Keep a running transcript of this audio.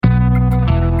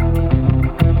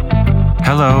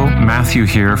Hello, Matthew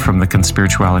here from the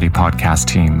Conspirituality podcast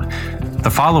team.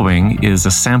 The following is a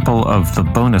sample of the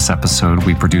bonus episode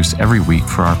we produce every week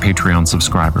for our Patreon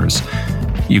subscribers.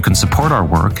 You can support our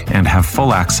work and have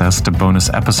full access to bonus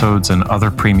episodes and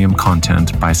other premium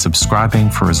content by subscribing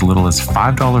for as little as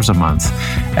 $5 a month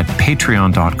at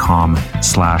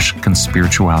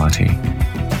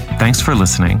patreon.com/conspirituality. Thanks for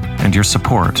listening and your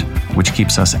support, which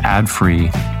keeps us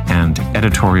ad-free and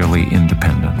editorially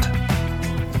independent.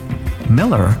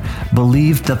 Miller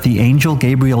believed that the angel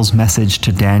Gabriel's message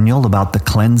to Daniel about the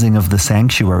cleansing of the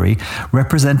sanctuary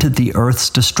represented the earth's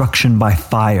destruction by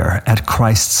fire at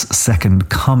Christ's second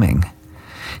coming.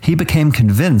 He became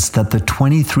convinced that the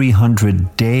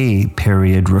 2300-day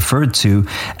period referred to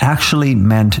actually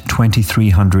meant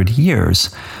 2300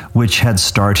 years, which had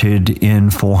started in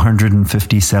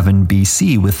 457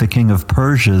 BC with the king of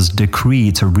Persia's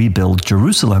decree to rebuild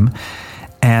Jerusalem,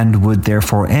 and would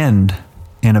therefore end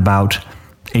in about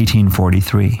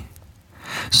 1843.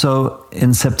 So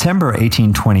in September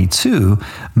 1822,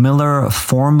 Miller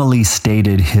formally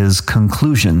stated his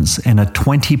conclusions in a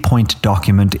 20-point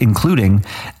document, including,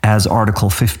 as Article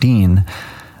 15,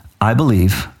 "I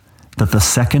believe that the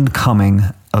second coming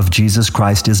of Jesus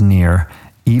Christ is near,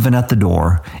 even at the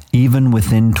door, even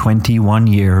within 21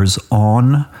 years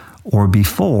on or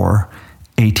before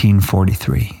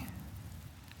 1843.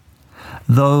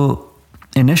 Though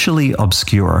initially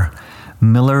obscure,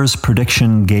 Miller's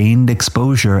prediction gained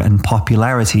exposure and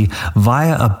popularity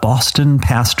via a Boston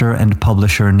pastor and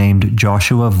publisher named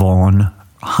Joshua Vaughan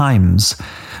Himes,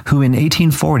 who in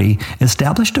 1840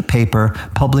 established a paper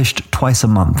published twice a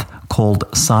month called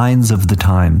Signs of the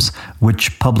Times,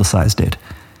 which publicized it.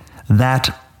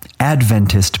 That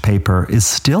Adventist paper is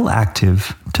still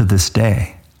active to this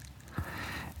day.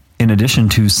 In addition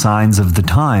to Signs of the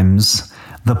Times,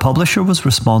 the publisher was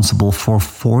responsible for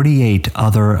 48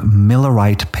 other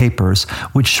Millerite papers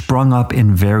which sprung up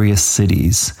in various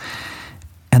cities.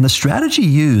 And the strategy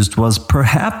used was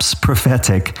perhaps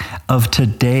prophetic of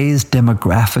today's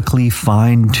demographically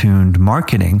fine-tuned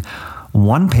marketing.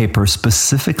 One paper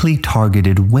specifically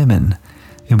targeted women.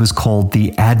 It was called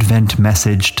The Advent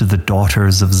Message to the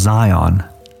Daughters of Zion.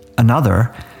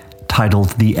 Another,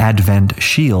 titled The Advent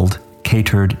Shield,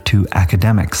 catered to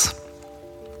academics.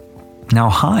 Now,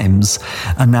 Himes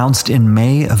announced in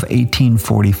May of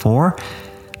 1844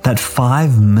 that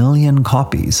 5 million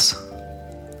copies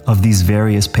of these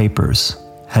various papers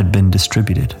had been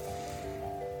distributed.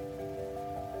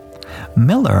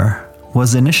 Miller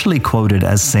was initially quoted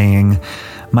as saying,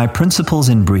 "My principles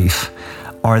in brief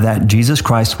are that Jesus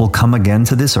Christ will come again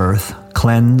to this earth,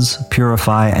 cleanse,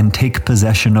 purify, and take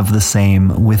possession of the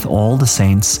same with all the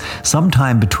saints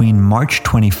sometime between March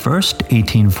 21st,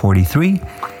 1843,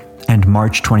 and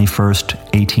March 21st,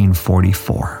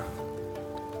 1844.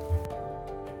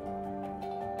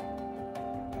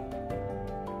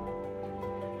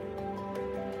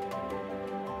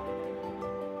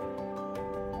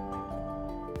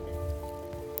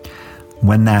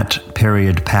 When that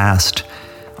period passed,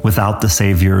 without the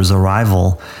Savior's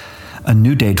arrival, a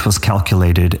new date was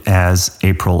calculated as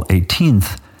April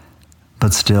 18th,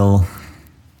 but still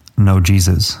no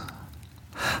Jesus.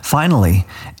 Finally,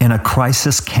 in a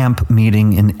crisis camp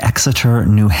meeting in Exeter,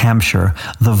 New Hampshire,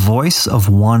 the voice of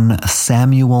one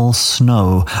Samuel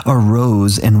Snow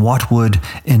arose in what would,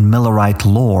 in Millerite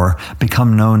lore,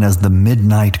 become known as the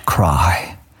Midnight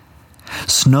Cry.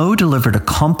 Snow delivered a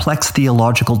complex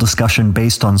theological discussion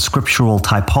based on scriptural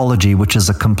typology, which is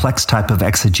a complex type of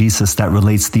exegesis that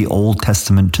relates the Old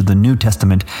Testament to the New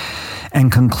Testament,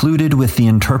 and concluded with the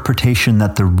interpretation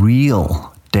that the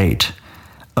real date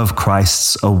of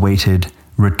Christ's awaited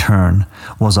return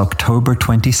was October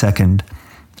 22nd,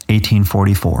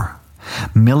 1844.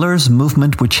 Miller's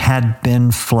movement, which had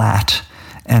been flat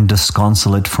and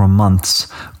disconsolate for months,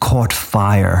 caught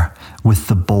fire with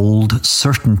the bold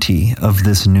certainty of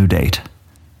this new date.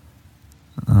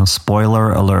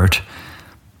 Spoiler alert,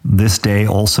 this day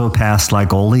also passed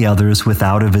like all the others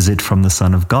without a visit from the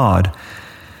Son of God,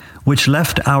 which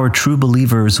left our true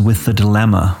believers with the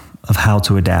dilemma of how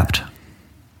to adapt.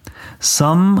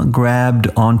 Some grabbed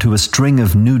onto a string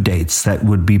of new dates that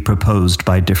would be proposed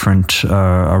by different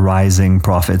arising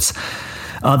prophets.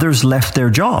 Others left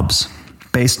their jobs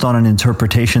based on an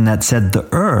interpretation that said the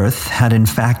earth had in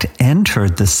fact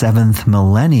entered the 7th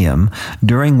millennium,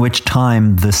 during which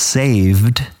time the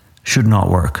saved should not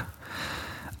work.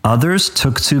 Others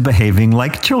took to behaving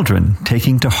like children,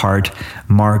 taking to heart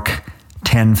Mark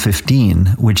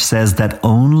 10:15, which says that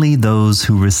only those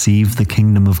who receive the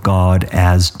kingdom of God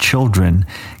as children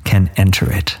can enter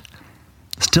it.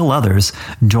 Still others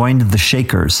joined the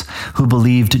Shakers, who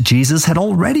believed Jesus had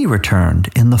already returned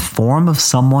in the form of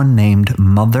someone named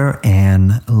Mother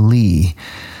Ann Lee.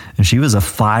 She was a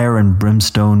fire and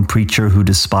brimstone preacher who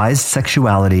despised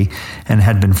sexuality and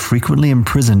had been frequently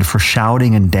imprisoned for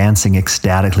shouting and dancing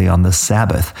ecstatically on the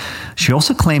Sabbath. She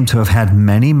also claimed to have had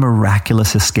many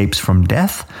miraculous escapes from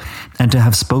death and to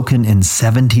have spoken in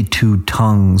 72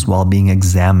 tongues while being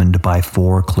examined by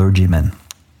 4 clergymen.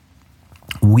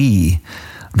 We,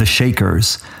 the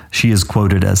Shakers, she is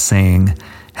quoted as saying,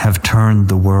 have turned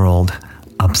the world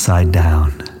upside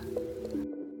down.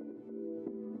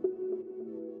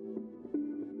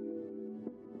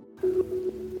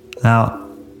 Now,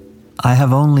 I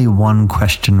have only one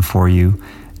question for you,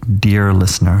 dear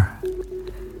listener.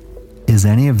 Is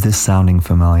any of this sounding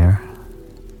familiar?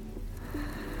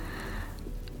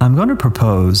 I'm going to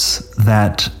propose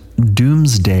that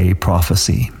Doomsday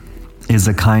prophecy is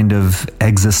a kind of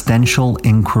existential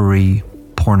inquiry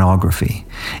pornography,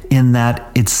 in that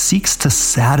it seeks to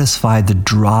satisfy the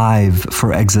drive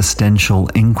for existential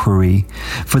inquiry,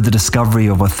 for the discovery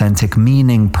of authentic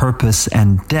meaning, purpose,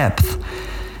 and depth,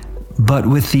 but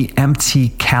with the empty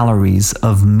calories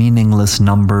of meaningless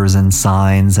numbers and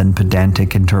signs and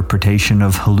pedantic interpretation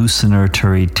of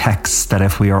hallucinatory texts that,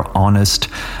 if we are honest,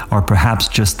 are perhaps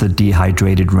just the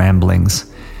dehydrated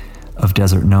ramblings of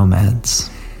desert nomads.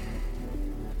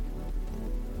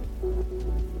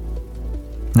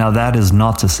 Now, that is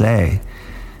not to say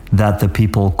that the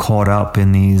people caught up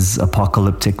in these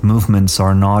apocalyptic movements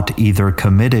are not either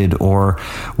committed or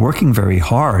working very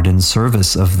hard in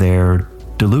service of their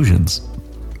delusions.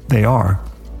 They are.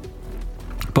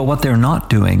 But what they're not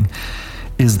doing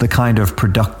is the kind of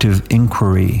productive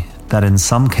inquiry that in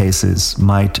some cases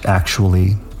might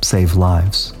actually save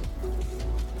lives.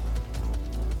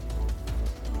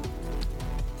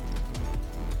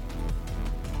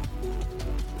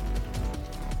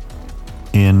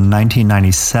 In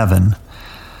 1997,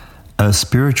 a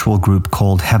spiritual group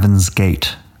called Heaven's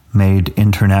Gate made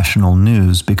international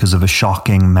news because of a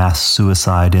shocking mass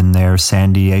suicide in their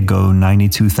San Diego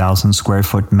 92,000 square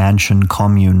foot mansion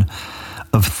commune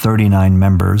of 39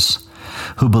 members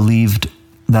who believed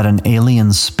that an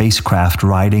alien spacecraft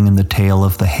riding in the tail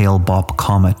of the Hale-Bopp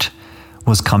comet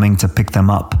was coming to pick them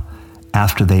up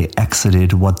after they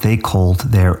exited what they called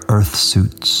their Earth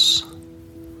suits.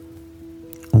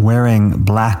 Wearing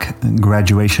black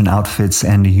graduation outfits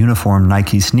and uniform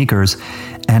Nike sneakers,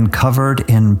 and covered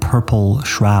in purple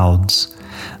shrouds,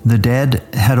 the dead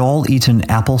had all eaten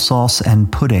applesauce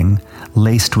and pudding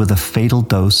laced with a fatal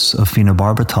dose of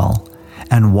phenobarbital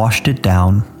and washed it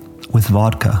down with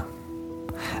vodka.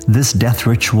 This death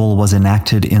ritual was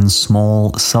enacted in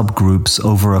small subgroups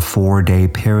over a 4-day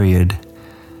period.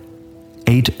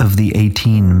 8 of the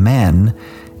 18 men,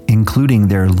 including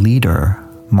their leader,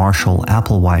 Marshall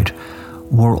Applewhite,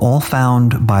 were all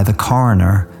found by the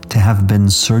coroner to have been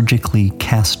surgically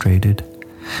castrated,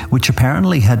 which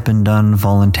apparently had been done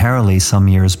voluntarily some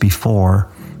years before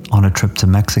on a trip to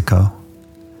Mexico.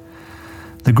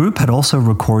 The group had also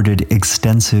recorded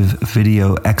extensive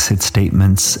video exit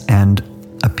statements and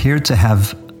appeared to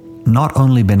have not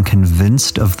only been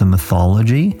convinced of the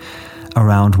mythology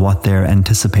around what their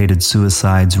anticipated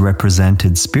suicides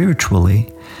represented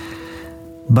spiritually,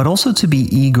 but also to be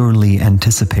eagerly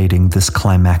anticipating this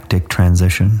climactic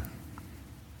transition.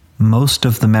 Most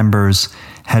of the members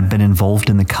had been involved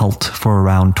in the cult for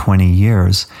around 20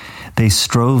 years. They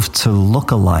strove to look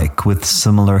alike with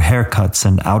similar haircuts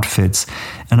and outfits,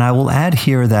 and I will add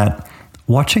here that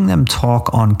watching them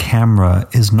talk on camera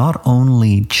is not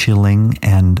only chilling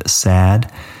and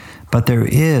sad, but there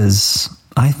is,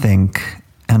 I think,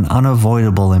 an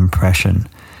unavoidable impression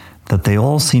that they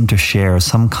all seem to share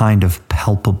some kind of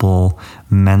palpable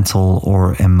mental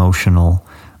or emotional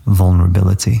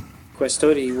vulnerability.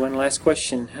 Questori, one last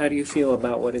question. How do you feel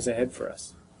about what is ahead for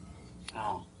us?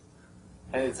 Oh,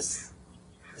 this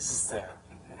is the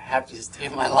happiest day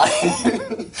of my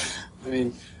life. I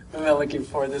mean, I've been looking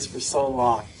for this for so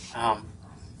long.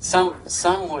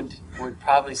 Some would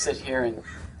probably sit here and,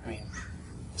 I mean,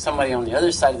 somebody on the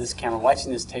other side of this camera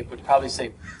watching this tape would probably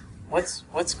say,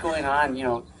 "What's going on? You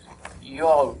know, you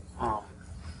all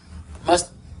must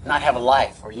not have a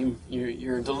life, or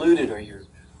you're deluded, or you're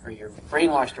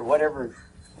brainwashed, or whatever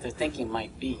the thinking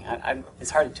might be."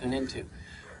 It's hard to tune into.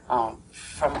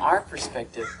 From our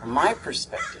perspective, from my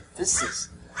perspective, this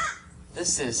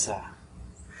is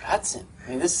Hudson. I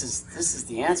mean, this is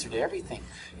the answer to everything.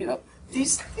 You know,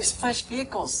 these flesh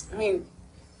vehicles. I mean,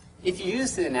 if you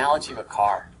use the analogy of a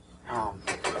car,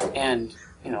 and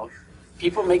you know,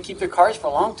 people may keep their cars for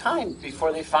a long time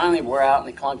before they finally wear out and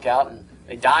they clunk out and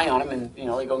they die on them, and you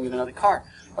know, they go and get another car.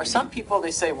 Or some people,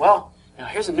 they say, well,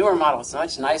 here's a newer model. It's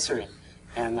much nicer,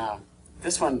 and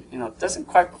this one, doesn't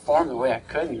quite perform the way I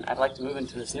could, and I'd like to move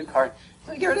into this new car.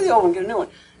 Get rid of the old one, get a new one.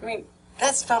 I mean,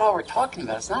 that's about all we're talking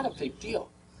about. It's not a big deal.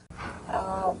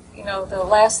 The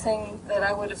last thing that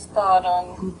I would have thought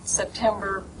on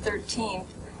September 13th,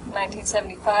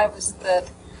 1975 was that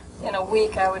in a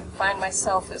week I would find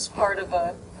myself as part of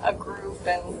a group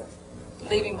and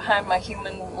leaving behind my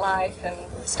human life and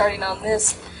starting on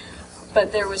this.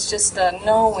 But there was just a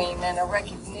knowing and a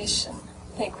recognition.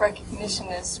 I think recognition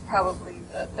is probably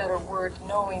a better word,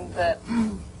 knowing that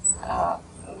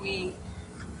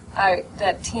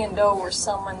that T and O were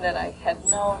someone that I had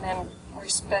known and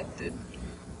respected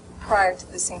prior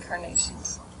to this incarnation.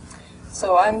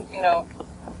 So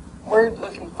we're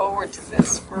looking forward to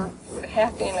this. We're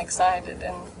happy and excited,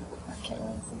 and I can't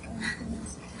really think of anything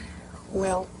else.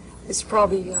 Well, it's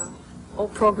probably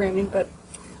old programming, but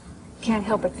can't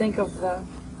help but think of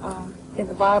in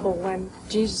the Bible when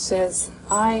Jesus says,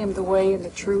 I am the way and the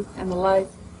truth and the life.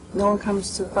 No one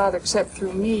comes to the Father except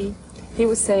through me. He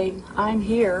was saying, I'm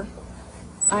here.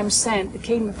 I'm sent. The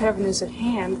kingdom of heaven is at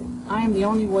hand. I am the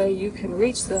only way you can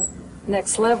reach the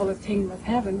next level of the kingdom of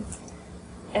heaven.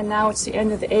 And now it's the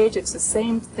end of the age. It's the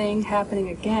same thing happening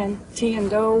again. T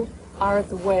and O are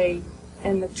the way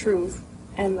and the truth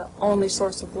and the only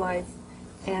source of life.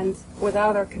 And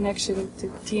without our connection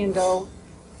to T and O,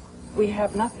 we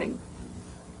have nothing.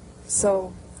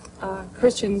 So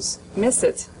Christians miss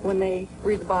it when they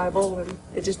read the Bible, and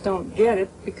they just don't get it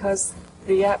because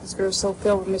the atmosphere is so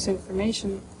filled with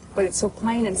misinformation. But it's so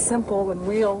plain and simple and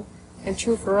real and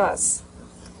true for us.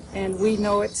 And we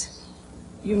know it.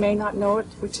 You may not know it,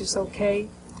 which is okay.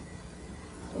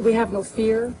 We have no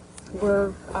fear.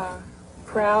 We're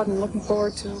proud and looking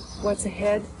forward to what's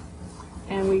ahead.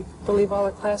 And we believe all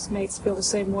our classmates feel the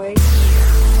same way.